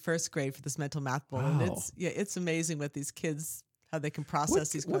starts in first grade for this mental math bowl, and Wow. it's amazing what these kids, how they can process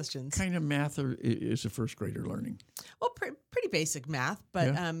these questions. What kind of math is a first grader learning? Well, pretty basic math, but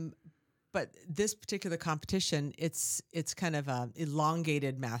Yeah. but this particular competition, it's kind of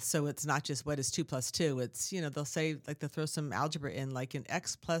elongated math. So it's not just what is 2 plus 2. It's, they'll say, like, they'll throw some algebra in, like in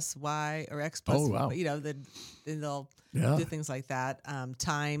X plus Y or X plus, Oh, wow. then they'll Yeah. do things like that.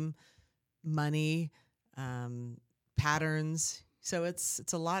 Time, money, patterns. So it's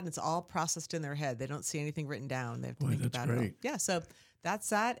a lot, and it's all processed in their head. They don't see anything written down. They have to Boy, think that's about it all. great. Yeah, so that's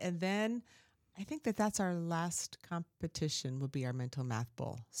that. And then I think that's our last competition will be our mental math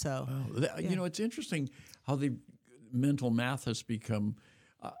bowl. So, Wow. It's interesting how the mental math has become.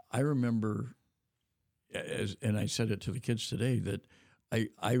 I remember, and I said it to the kids today, that I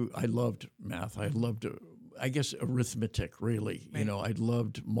loved math. I loved, I guess, arithmetic, really. Right. I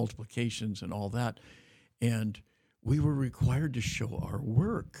loved multiplications and all that. And we were required to show our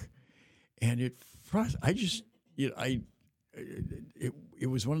work. And it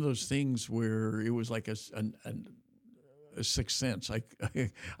was one of those things where it was like a sixth sense.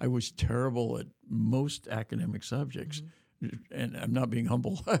 I was terrible at most academic subjects, and I'm not being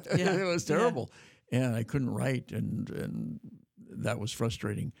humble. Yeah. It was terrible, and I couldn't write, and that was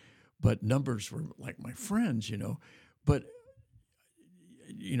frustrating. But numbers were like my friends, But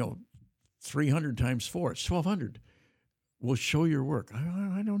 300 times 4, it's 1,200. Well, show your work.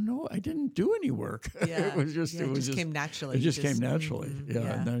 I don't know. I didn't do any work. Yeah. It was just came naturally. It just came naturally. Yeah.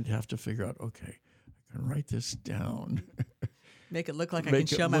 yeah. And then I'd have to figure out, okay, I can write this down. Make it look like I Make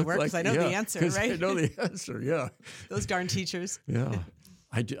can it show my look work because I know the answer, 'cause right? I know the answer, yeah. Those darn teachers. Yeah.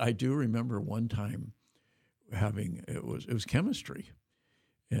 I do remember one time having, it was chemistry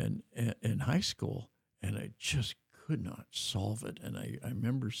in high school, and I just could not solve it. And I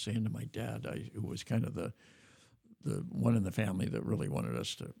remember saying to my dad, who was kind of the one in the family that really wanted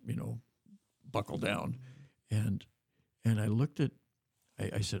us to, buckle down. And I looked at,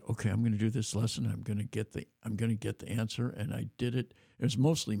 I said, okay, I'm going to do this lesson. I'm going to get the answer. And I did it. It was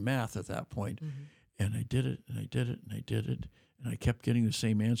mostly math at that point. And I did it, and I did it, and I did it. And I kept getting the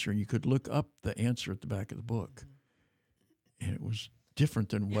same answer. And you could look up the answer at the back of the book. And it was different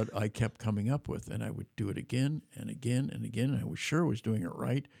than what I kept coming up with. And I would do it again and again and again. And I was sure I was doing it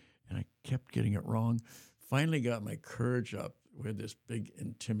right. And I kept getting it wrong. Finally got my courage up with this big,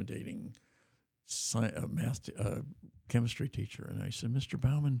 intimidating chemistry teacher. And I said, Mr.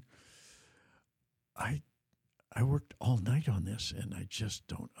 Bauman, I worked all night on this, and I just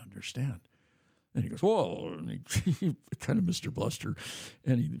don't understand. And he goes, whoa, and he kind of Mr. Bluster,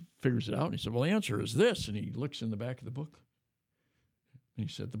 and he figures it out. And he said, well, the answer is this. And he looks in the back of the book, and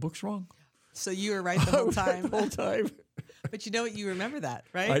he said, the book's wrong. So you were right the whole time. The whole time. But you remember that,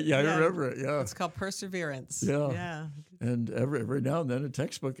 right? I remember it, yeah. It's called perseverance. Yeah. Yeah. And every now and then a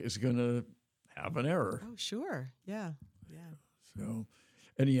textbook is going to have an error. Oh, sure. Yeah. Yeah. So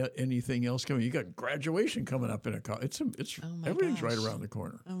anything else coming? You got graduation coming up in a college. It's Oh my everything's right gosh. around the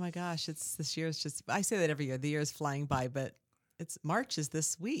corner. Oh my gosh. This year is just, I say that every year. The year is flying by, but March is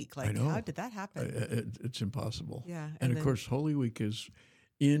this week. Like, I know. how did that happen? It's impossible. Yeah. And of then- course, Holy Week is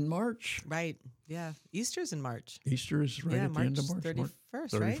in March. Right. Yeah. Easter's in March. Easter is right at the end of March.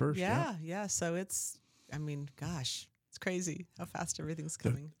 31st, right? 31st, Yeah. Yeah. So it's crazy how fast everything's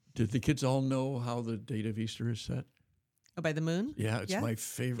coming. Did the kids all know how the date of Easter is set? Oh, by the moon? Yeah, it's Yeah. my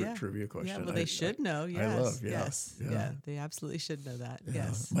favorite Yeah. trivia question. Yeah, well, they should know. Yes. love, yeah, Yes. yeah. Yeah. They absolutely should know that. Yeah,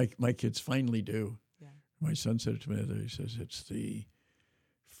 Yes. my kids finally do. Yeah. My son said it to me the other day. He says it's the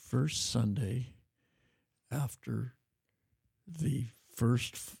first Sunday after the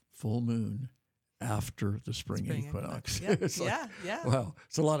first full moon after the spring equinox. Yeah. It's like, Yeah. wow,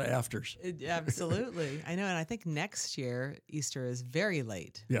 it's a lot of afters. Absolutely. I know. And I think next year, Easter is very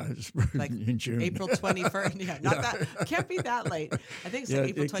late. Yeah, it's Like in June. April 21st. Yeah, that can't be that late. I think it's like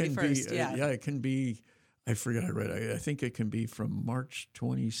April it can 21st. be, Yeah. it can be. I forget. I read. I think it can be from March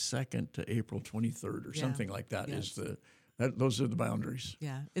 22nd to April 23rd or Yeah. something like that. Yes. Those are the boundaries.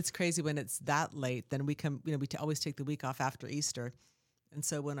 Yeah. It's crazy when it's that late. Then we come, we always take the week off after Easter. And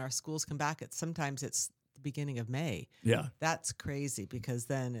so when our schools come back, sometimes it's the beginning of May. Yeah. That's crazy because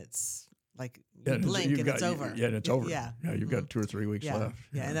then it's like Yeah, you blink you've and got- it's over. Yeah, and it's over. Yeah. Yeah, you've got 2 or 3 weeks Yeah. left.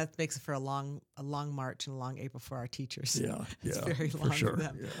 Yeah, and that makes it for a long March and a long April for our teachers. Yeah, It's yeah, very for long sure, for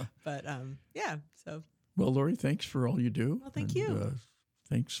them. yeah. But yeah, so Well, Lori, thanks for all you do. Well, thank and, you.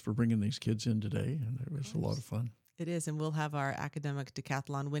 Thanks for bringing these kids in today, and it was a lot of fun. it is, and we'll have our academic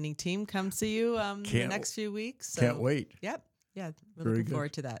decathlon winning team come see you the Can't- next few weeks. So, Can't wait. Yep. Yeah, we're Very looking good.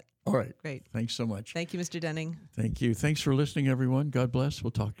 forward to that. All right. Great. Thanks so much. Thank you, Mr. Denning. Thank you. Thanks for listening, everyone. God bless.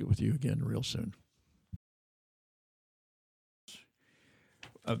 We'll talk with you again real soon.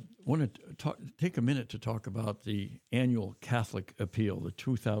 I want to take a minute to talk about the annual Catholic Appeal, the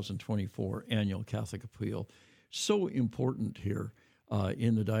 2024 annual Catholic Appeal. So important here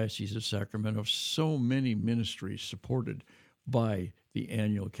in the Diocese of Sacramento. So many ministries supported by the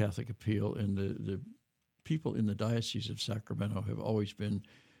annual Catholic Appeal, and the people in the Diocese of Sacramento have always been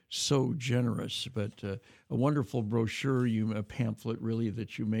so generous. But a wonderful brochure, a pamphlet really,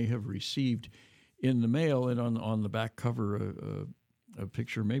 that you may have received in the mail, and on the back cover, a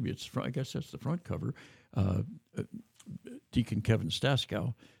picture, maybe it's front, I guess that's the front cover. Deacon Kevin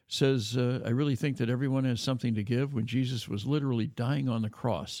Staskow says, I really think that everyone has something to give. When Jesus was literally dying on the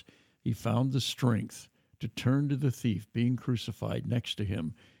cross, he found the strength to turn to the thief being crucified next to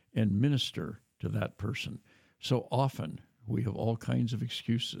him and minister to that person. So often we have all kinds of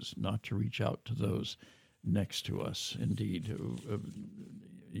excuses not to reach out to those next to us. Indeed,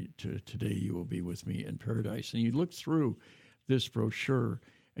 today you will be with me in paradise. And you look through this brochure,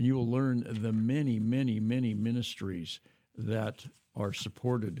 and you will learn the many, many, many ministries that are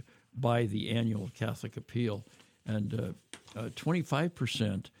supported by the annual Catholic Appeal. And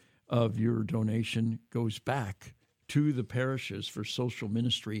 25% of your donation goes back to the parishes for social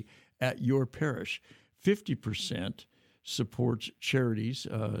ministry at your parish. 50% supports charities,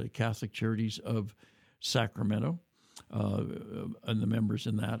 Catholic Charities of Sacramento, and the members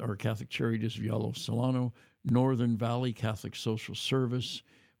in that are Catholic Charities of Yalo Solano, Northern Valley Catholic Social Service,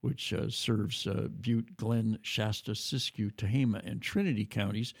 which serves Butte, Glen, Shasta, Siskiyou, Tehama, and Trinity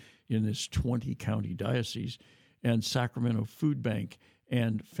counties in this 20-county diocese, and Sacramento Food Bank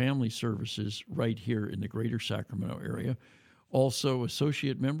and Family Services right here in the greater Sacramento area. Also,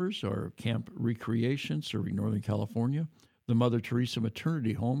 associate members are Camp Recreation, serving Northern California, the Mother Teresa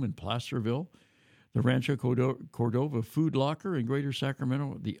Maternity Home in Placerville, the Rancho Cordova Food Locker in Greater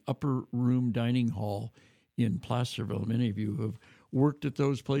Sacramento, the Upper Room Dining Hall in Placerville. Many of you have worked at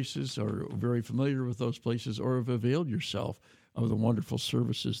those places, are very familiar with those places, or have availed yourself of the wonderful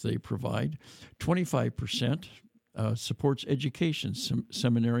services they provide. 25% supports education,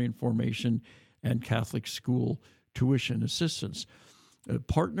 seminarian formation, and Catholic school tuition assistance.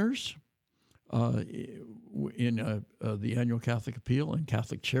 Partners in the annual Catholic Appeal and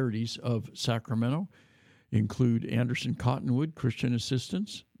Catholic Charities of Sacramento include Anderson Cottonwood Christian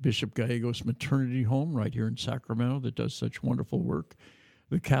Assistance, Bishop Gallegos Maternity Home right here in Sacramento that does such wonderful work,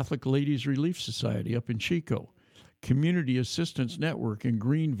 the Catholic Ladies Relief Society up in Chico, Community Assistance Network in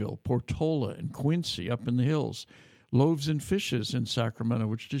Greenville, Portola, and Quincy up in the hills, Loaves and Fishes in Sacramento,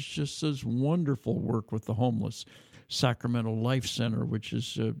 which just does wonderful work with the homeless, Sacramento Life Center, which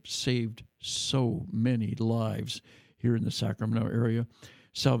has saved so many lives here in the Sacramento area,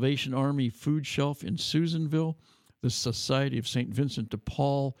 Salvation Army Food Shelf in Susanville, the Society of St. Vincent de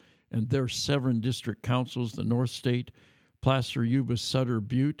Paul and their 7 district councils, the North State, Placer, Yuba, Sutter,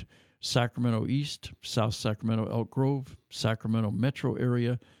 Butte, Sacramento East, South Sacramento, Elk Grove, Sacramento Metro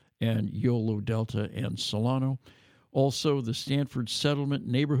area, and Yolo, Delta, and Solano. Also, the Stanford Settlement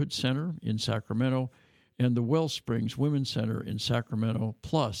Neighborhood Center in Sacramento and the Wellsprings Women's Center in Sacramento,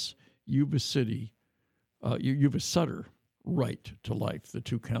 plus Yuba City, Yuba Sutter, Right to Life, the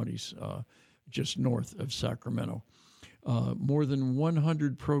 2 counties just north of Sacramento. More than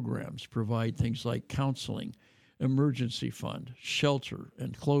 100 programs provide things like counseling, emergency fund, shelter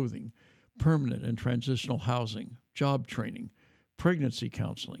and clothing, permanent and transitional housing, job training, pregnancy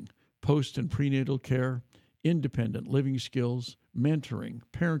counseling, post and prenatal care, independent living skills, mentoring,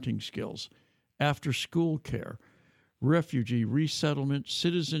 parenting skills, after-school care, refugee resettlement,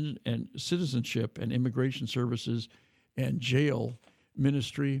 citizenship and immigration services, and jail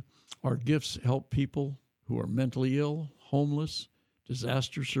ministry. Our gifts help people who are mentally ill, homeless,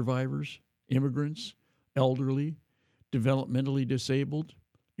 disaster survivors, immigrants, elderly, developmentally disabled,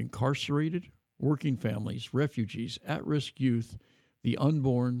 incarcerated, working families, refugees, at-risk youth, the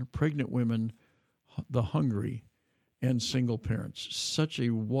unborn, pregnant women, the hungry, and single parents. Such a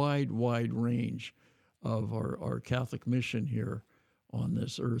wide range of our Catholic mission here on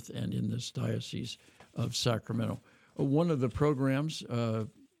this earth and in this Diocese of Sacramento. One of the programs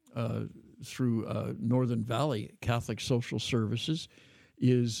through Northern Valley Catholic Social Services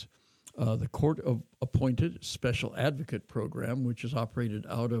is the court-appointed special advocate program, which is operated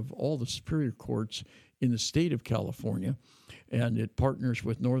out of all the superior courts in the state of California, and it partners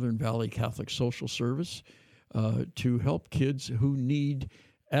with Northern Valley Catholic Social Service to help kids who need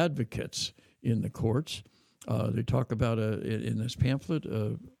advocates in the courts. They talk about, in this pamphlet,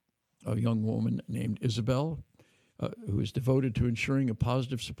 a young woman named Isabel, who is devoted to ensuring a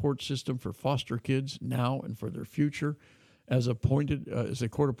positive support system for foster kids now and for their future. As a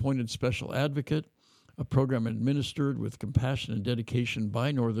court-appointed special advocate, a program administered with compassion and dedication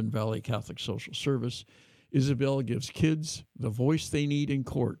by Northern Valley Catholic Social Service, Isabel gives kids the voice they need in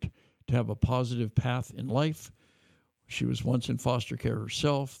court to have a positive path in life. She was once in foster care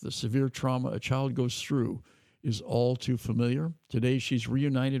herself. The severe trauma a child goes through is all too familiar. Today, she's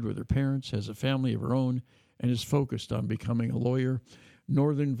reunited with her parents, has a family of her own, and is focused on becoming a lawyer.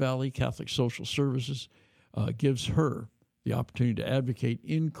 Northern Valley Catholic Social Services gives her the opportunity to advocate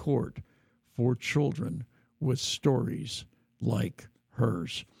in court for children with stories like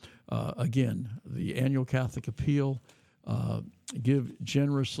hers. Again, the annual Catholic Appeal, give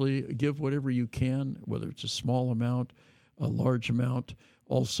generously, give whatever you can, whether it's a small amount, a large amount.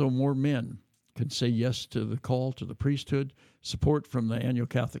 Also, more men can say yes to the call to the priesthood. Support from the annual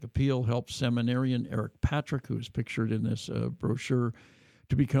Catholic Appeal helps seminarian Eric Patrick, who is pictured in this brochure,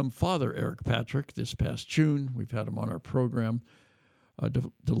 to become Father Eric Patrick this past June. We've had him on our program. A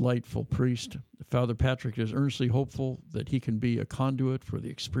delightful priest. Father Patrick is earnestly hopeful that he can be a conduit for the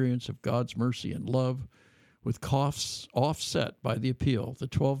experience of God's mercy and love. With costs offset by the appeal, the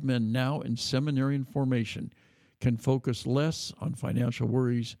 12 men now in seminarian formation can focus less on financial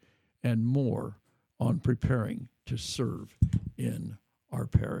worries and more on preparing to serve in our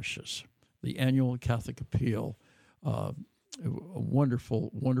parishes. The annual Catholic Appeal, a wonderful,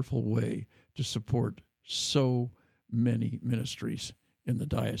 wonderful way to support so many ministries in the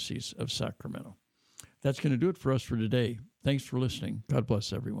Diocese of Sacramento. That's going to do it for us for today. Thanks for listening. God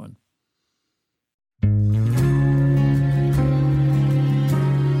bless everyone.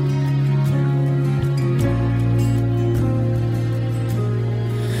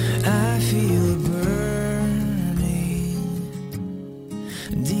 I feel burning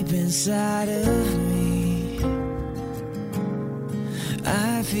deep inside of me.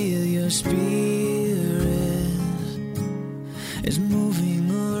 I feel your spirit is moving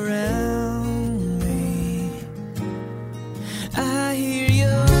around me. I hear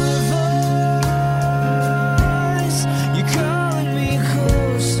your voice, you're calling me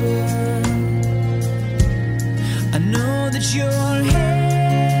closer. I know that you're here.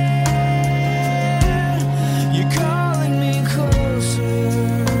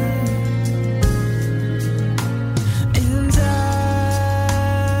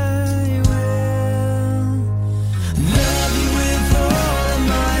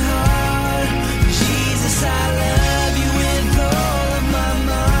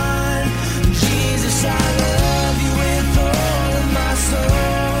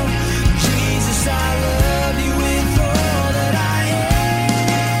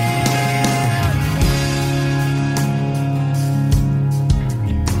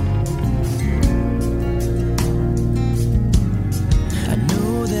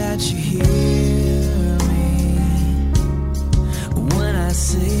 You hear